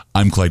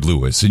I'm Clyde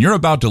Lewis, and you're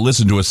about to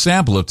listen to a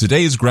sample of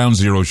today's Ground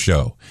Zero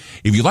show.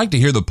 If you'd like to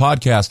hear the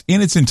podcast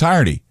in its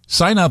entirety,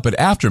 sign up at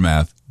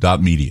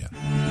aftermath.media.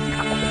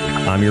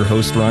 I'm your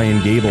host,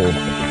 Ryan Gable,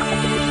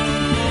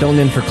 filling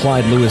in for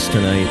Clyde Lewis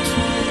tonight,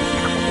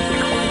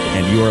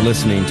 and you are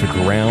listening to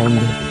Ground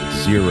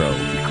Zero,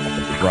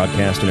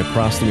 broadcasting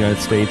across the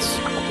United States,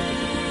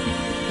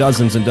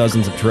 dozens and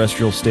dozens of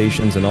terrestrial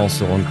stations, and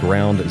also on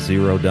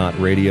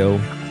groundzero.radio.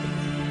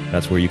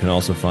 That's where you can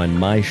also find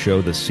my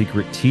show, The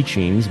Secret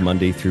Teachings,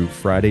 Monday through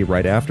Friday,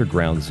 right after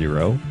Ground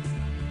Zero.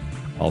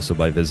 Also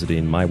by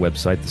visiting my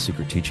website,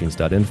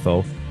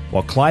 thesecretteachings.info.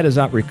 While Clyde is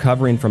out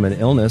recovering from an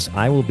illness,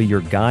 I will be your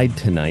guide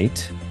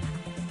tonight.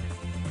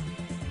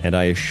 And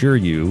I assure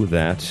you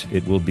that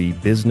it will be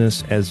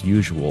business as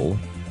usual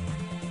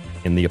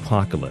in the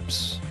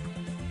apocalypse.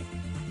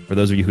 For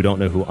those of you who don't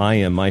know who I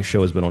am, my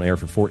show has been on air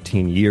for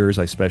 14 years.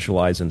 I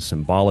specialize in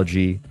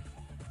symbology,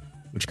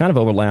 which kind of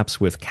overlaps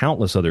with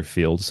countless other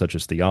fields such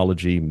as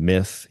theology,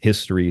 myth,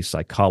 history,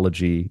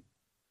 psychology,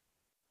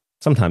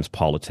 sometimes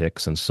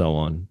politics, and so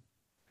on.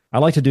 I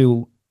like to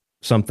do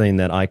something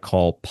that I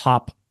call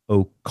pop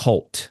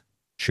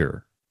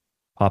occulture,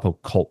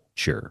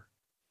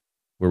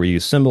 where we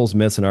use symbols,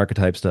 myths, and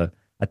archetypes to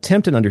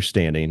attempt an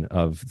understanding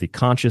of the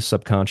conscious,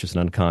 subconscious, and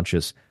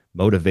unconscious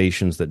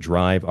motivations that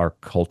drive our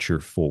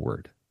culture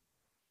forward.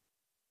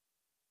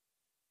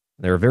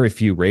 There are very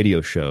few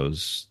radio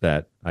shows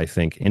that I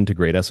think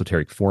integrate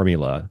esoteric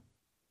formula,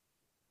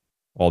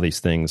 all these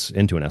things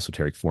into an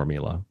esoteric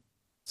formula,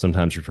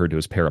 sometimes referred to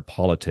as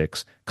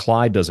parapolitics.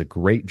 Clyde does a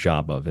great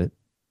job of it,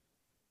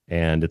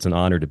 and it's an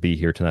honor to be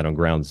here tonight on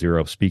Ground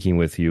Zero speaking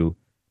with you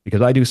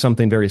because I do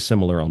something very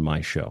similar on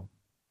my show.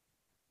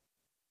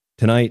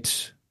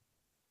 Tonight,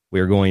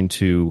 we are going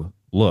to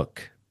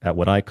look at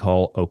what I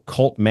call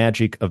occult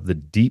magic of the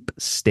deep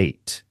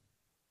state.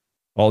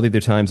 All the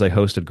other times I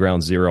hosted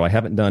Ground Zero, I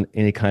haven't done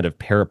any kind of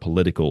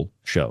parapolitical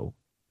show.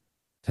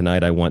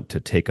 Tonight I want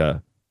to take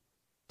a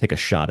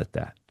shot at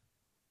that.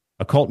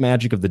 Occult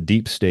magic of the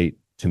deep state,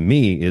 to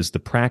me, is the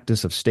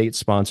practice of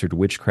state-sponsored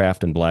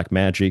witchcraft and black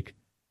magic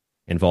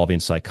involving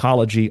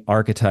psychology,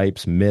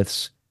 archetypes,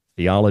 myths,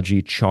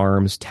 theology,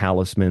 charms,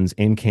 talismans,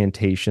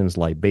 incantations,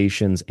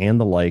 libations,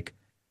 and the like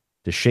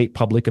to shape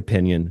public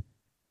opinion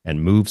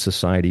and move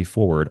society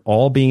forward,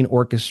 all being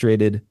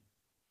orchestrated,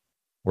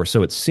 or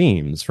so it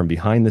seems, from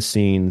behind the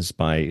scenes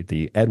by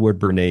the Edward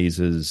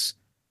Bernays',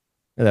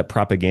 that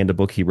propaganda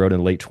book he wrote in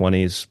the late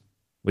 20s,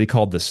 what he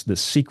called the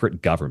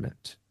secret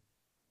government.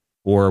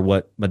 Or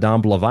what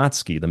Madame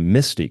Blavatsky, the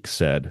mystic,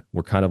 said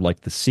were kind of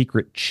like the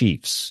secret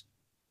chiefs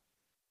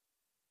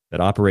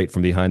that operate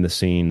from behind the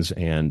scenes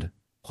and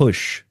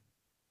push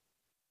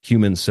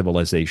human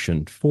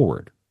civilization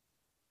forward.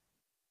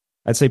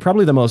 I'd say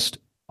probably the most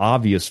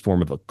obvious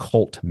form of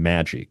occult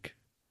magic,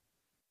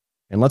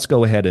 and let's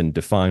go ahead and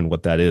define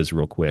what that is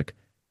real quick.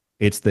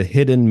 It's the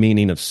hidden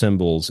meaning of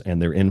symbols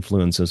and their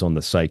influences on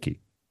the psyche,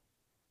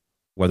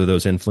 whether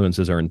those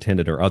influences are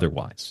intended or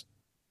otherwise.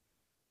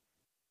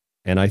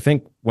 And I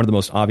think one of the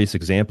most obvious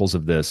examples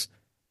of this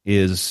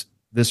is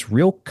this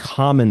real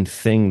common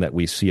thing that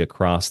we see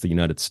across the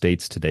United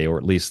States today, or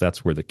at least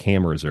that's where the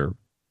cameras are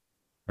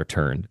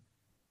turned.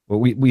 Well,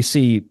 we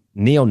see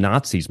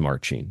neo-Nazis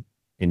marching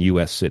in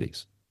U.S.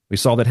 cities. We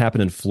saw that happen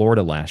in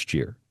Florida last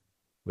year,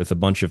 with a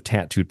bunch of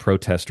tattooed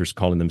protesters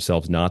calling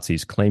themselves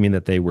Nazis, claiming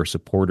that they were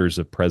supporters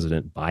of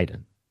President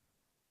Biden.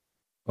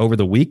 Over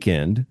the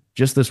weekend,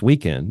 just this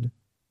weekend,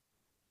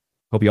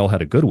 hope you all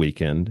had a good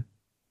weekend.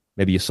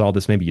 Maybe you saw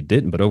this, maybe you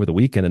didn't, but over the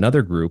weekend,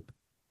 another group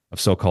of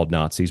so-called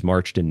Nazis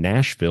marched in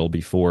Nashville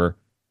before,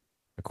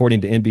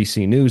 according to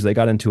NBC News, they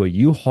got into a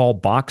U-Haul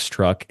box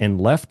truck and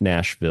left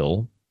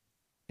Nashville,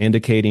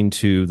 indicating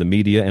to the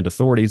media and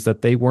authorities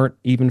that they weren't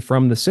even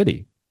from the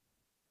city.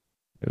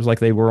 It was like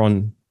they were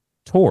on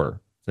tour.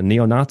 The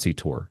neo-Nazi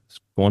tour,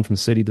 going from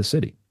city to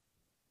city.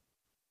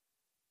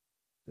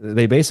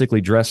 They basically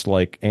dressed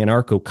like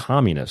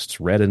anarcho-communists,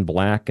 red and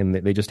black, and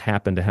they just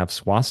happened to have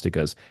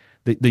swastikas.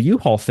 The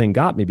U-Haul thing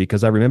got me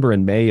because I remember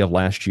in May of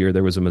last year,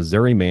 there was a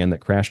Missouri man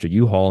that crashed a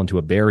U-Haul into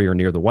a barrier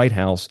near the White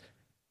House,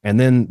 and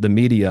then the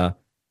media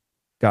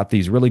got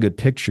these really good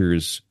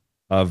pictures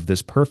of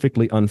this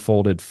perfectly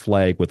unfolded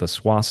flag with a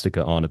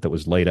swastika on it that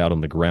was laid out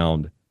on the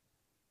ground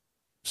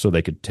so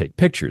they could take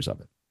pictures of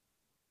it.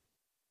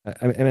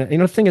 I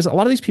mean, the thing is, a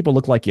lot of these people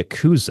look like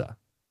Yakuza.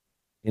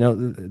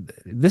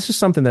 This is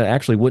something that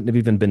actually wouldn't have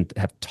even been,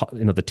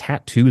 the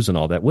tattoos and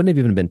all that wouldn't have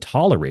even been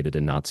tolerated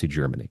in Nazi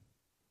Germany.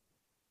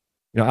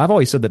 I've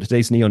always said that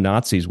today's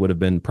neo-Nazis would have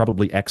been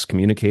probably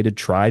excommunicated,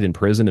 tried in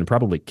prison, and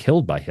probably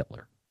killed by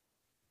Hitler.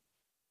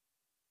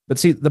 But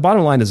see, the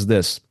bottom line is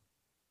this.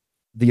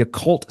 The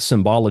occult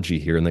symbology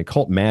here and the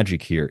occult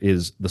magic here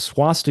is the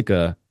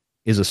swastika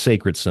is a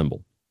sacred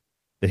symbol.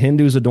 The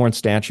Hindus adorn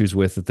statues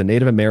with it. The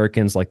Native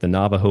Americans, like the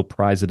Navajo,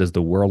 prize it as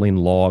the whirling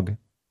log.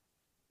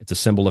 It's a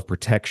symbol of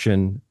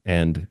protection,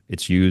 and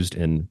it's used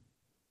in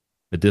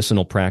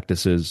medicinal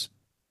practices.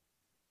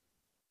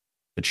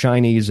 The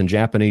Chinese and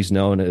Japanese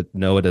know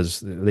it as,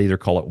 they either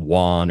call it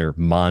wan or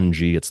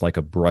manji. It's like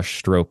a brush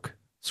stroke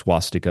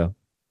swastika.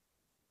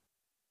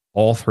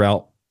 All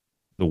throughout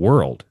the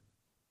world,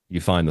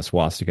 you find the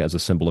swastika as a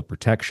symbol of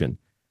protection.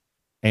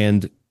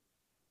 And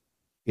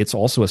it's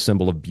also a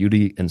symbol of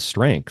beauty and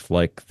strength,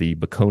 like the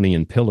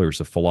Baconian pillars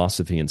of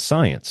philosophy and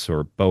science,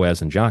 or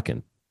Boaz and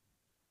Jachin.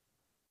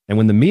 And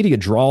when the media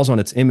draws on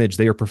its image,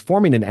 they are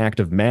performing an act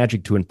of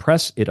magic to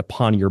impress it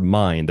upon your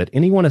mind that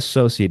anyone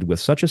associated with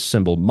such a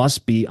symbol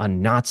must be a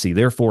Nazi.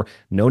 Therefore,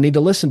 no need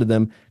to listen to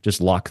them, just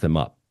lock them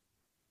up.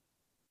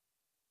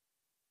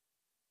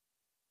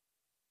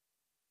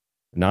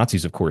 The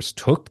Nazis, of course,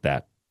 took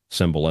that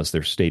symbol as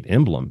their state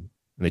emblem,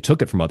 and they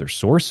took it from other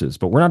sources,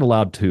 but we're not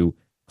allowed to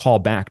call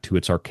back to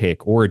its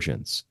archaic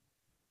origins.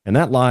 And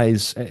that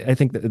lies, I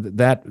think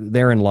that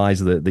therein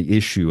lies the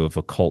issue of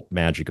occult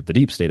magic of the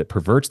deep state. It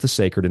perverts the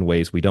sacred in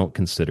ways we don't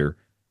consider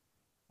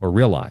or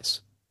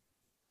realize.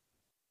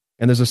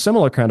 And there's a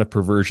similar kind of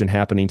perversion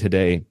happening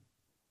today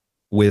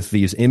with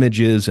these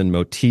images and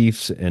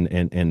motifs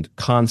and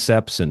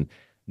concepts, and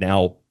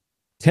now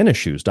tennis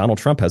shoes. Donald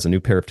Trump has a new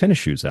pair of tennis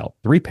shoes out,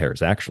 3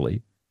 pairs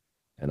actually,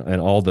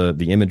 and all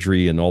the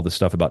imagery and all the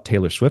stuff about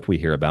Taylor Swift we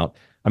hear about.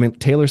 I mean,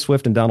 Taylor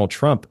Swift and Donald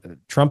Trump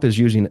is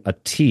using a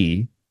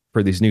T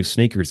for these new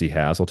sneakers he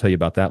has. I'll tell you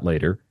about that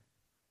later.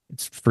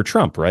 It's for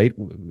Trump, right?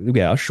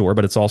 Yeah, sure,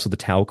 but it's also the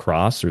Tau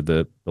cross or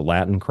the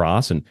Latin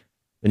cross. And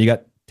then you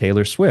got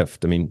Taylor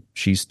Swift. I mean,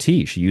 she's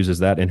T. She uses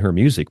that in her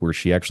music where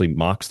she actually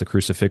mocks the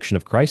crucifixion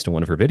of Christ in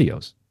one of her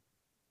videos.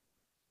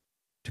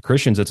 To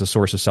Christians, it's a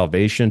source of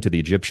salvation. To the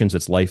Egyptians,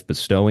 it's life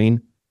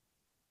bestowing.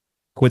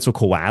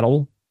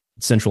 Quetzalcoatl,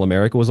 Central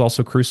America, was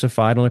also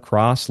crucified on a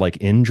cross like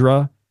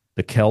Indra.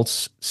 The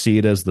Celts see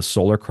it as the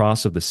solar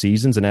cross of the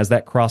seasons, and as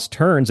that cross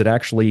turns, it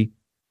actually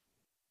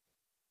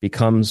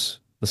becomes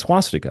the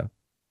swastika.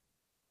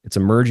 It's a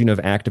merging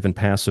of active and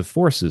passive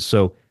forces.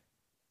 So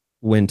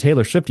when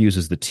Taylor Swift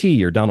uses the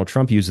T or Donald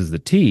Trump uses the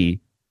T,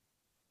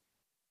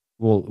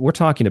 well, we're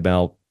talking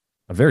about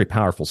a very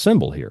powerful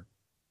symbol here.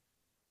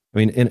 I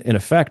mean, in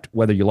effect,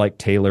 whether you like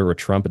Taylor or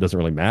Trump, it doesn't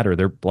really matter.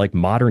 They're like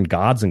modern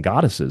gods and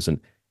goddesses,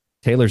 and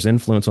Taylor's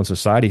influence on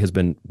society has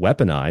been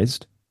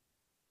weaponized,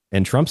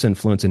 and Trump's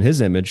influence in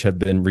his image have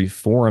been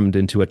reformed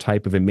into a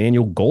type of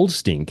Emmanuel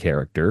Goldstein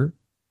character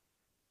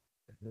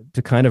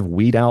to kind of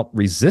weed out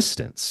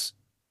resistance.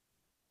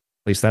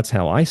 At least that's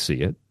how I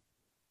see it.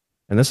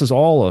 And this is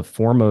all a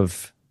form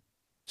of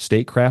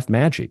statecraft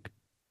magic.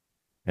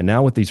 And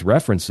now with these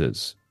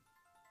references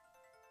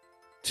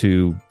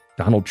to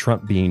Donald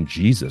Trump being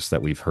Jesus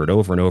that we've heard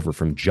over and over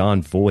from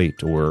John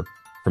Voight or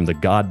from the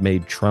God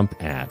Made Trump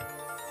ad.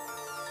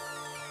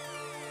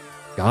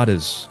 God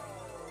is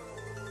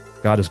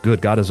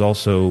good. God is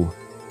also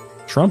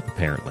Trump,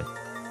 apparently.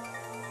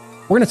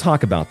 We're going to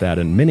talk about that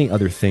and many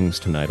other things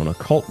tonight on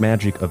Occult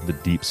Magic of the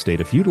Deep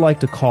State. If you'd like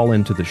to call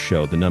into the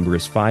show, the number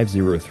is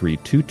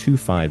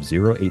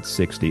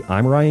 503-225-0860.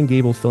 I'm Ryan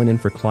Gable, filling in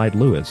for Clyde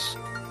Lewis,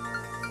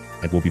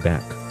 and we'll be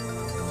back.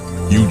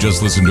 You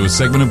just listened to a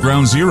segment of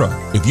Ground Zero.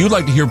 If you'd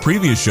like to hear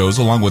previous shows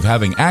along with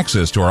having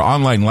access to our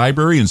online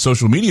library and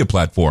social media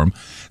platform,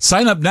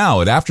 sign up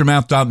now at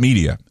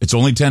aftermath.media. It's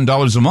only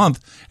 $10 a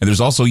month, and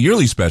there's also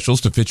yearly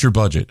specials to fit your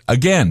budget.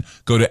 Again,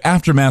 go to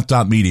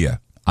aftermath.media.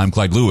 I'm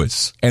Clyde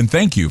Lewis, and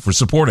thank you for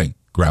supporting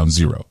Ground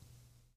Zero.